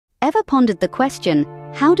Ever pondered the question,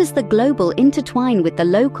 how does the global intertwine with the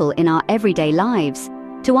local in our everyday lives?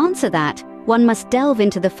 To answer that, one must delve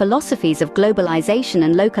into the philosophies of globalization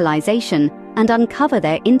and localization and uncover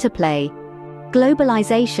their interplay.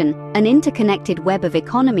 Globalization, an interconnected web of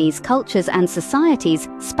economies, cultures, and societies,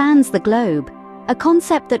 spans the globe. A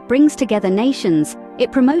concept that brings together nations,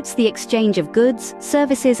 it promotes the exchange of goods,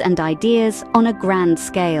 services, and ideas on a grand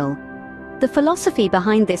scale. The philosophy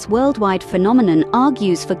behind this worldwide phenomenon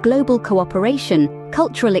argues for global cooperation,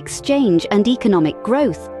 cultural exchange, and economic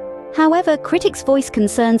growth. However, critics voice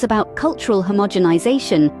concerns about cultural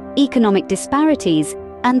homogenization, economic disparities,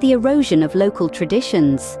 and the erosion of local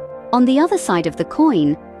traditions. On the other side of the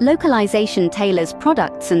coin, localization tailors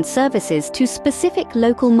products and services to specific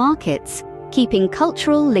local markets, keeping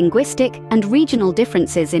cultural, linguistic, and regional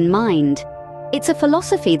differences in mind. It's a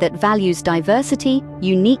philosophy that values diversity,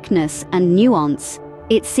 uniqueness, and nuance.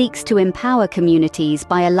 It seeks to empower communities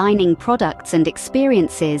by aligning products and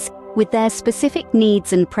experiences with their specific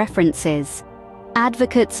needs and preferences.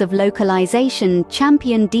 Advocates of localization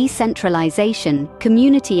champion decentralization,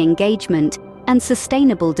 community engagement, and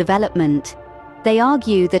sustainable development. They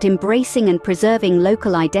argue that embracing and preserving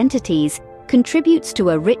local identities contributes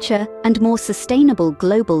to a richer and more sustainable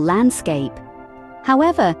global landscape.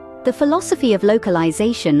 However, the philosophy of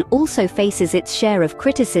localization also faces its share of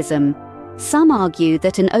criticism. Some argue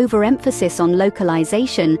that an overemphasis on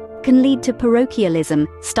localization can lead to parochialism,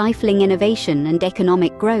 stifling innovation and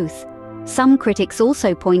economic growth. Some critics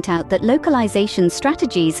also point out that localization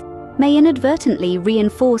strategies may inadvertently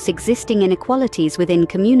reinforce existing inequalities within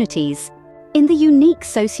communities. In the unique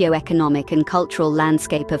socio-economic and cultural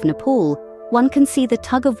landscape of Nepal, one can see the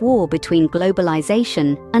tug-of-war between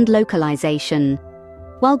globalization and localization.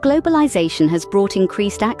 While globalization has brought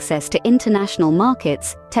increased access to international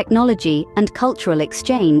markets, technology, and cultural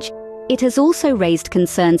exchange, it has also raised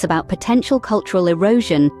concerns about potential cultural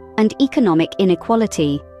erosion and economic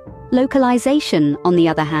inequality. Localization, on the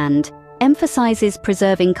other hand, emphasizes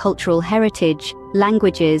preserving cultural heritage,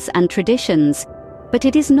 languages, and traditions, but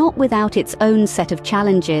it is not without its own set of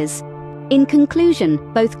challenges. In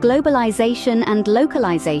conclusion, both globalization and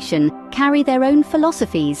localization carry their own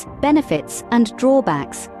philosophies, benefits, and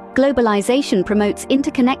drawbacks. Globalization promotes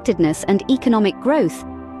interconnectedness and economic growth,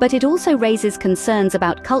 but it also raises concerns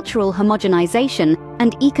about cultural homogenization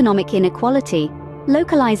and economic inequality.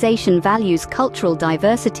 Localization values cultural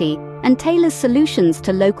diversity and tailors solutions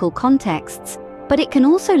to local contexts, but it can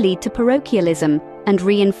also lead to parochialism and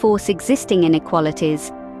reinforce existing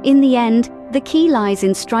inequalities. In the end, the key lies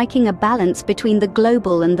in striking a balance between the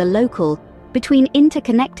global and the local, between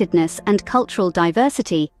interconnectedness and cultural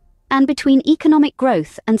diversity, and between economic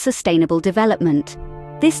growth and sustainable development.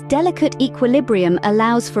 This delicate equilibrium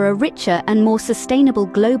allows for a richer and more sustainable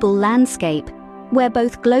global landscape, where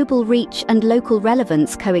both global reach and local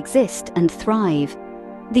relevance coexist and thrive.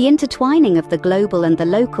 The intertwining of the global and the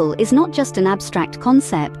local is not just an abstract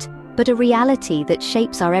concept, but a reality that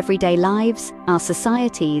shapes our everyday lives, our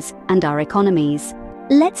societies, and our economies.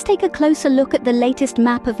 Let's take a closer look at the latest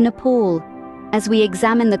map of Nepal. As we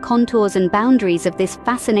examine the contours and boundaries of this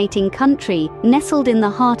fascinating country, nestled in the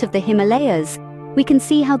heart of the Himalayas, we can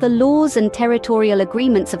see how the laws and territorial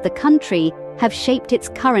agreements of the country have shaped its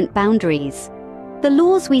current boundaries. The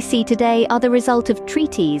laws we see today are the result of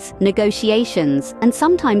treaties, negotiations, and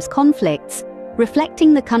sometimes conflicts,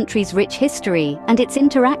 reflecting the country's rich history and its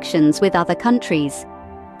interactions with other countries.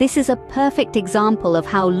 This is a perfect example of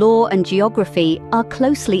how law and geography are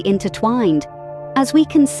closely intertwined. As we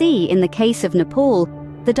can see in the case of Nepal,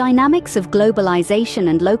 the dynamics of globalization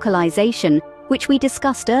and localization, which we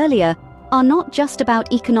discussed earlier, are not just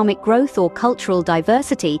about economic growth or cultural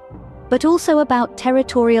diversity, but also about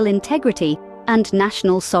territorial integrity and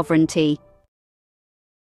national sovereignty.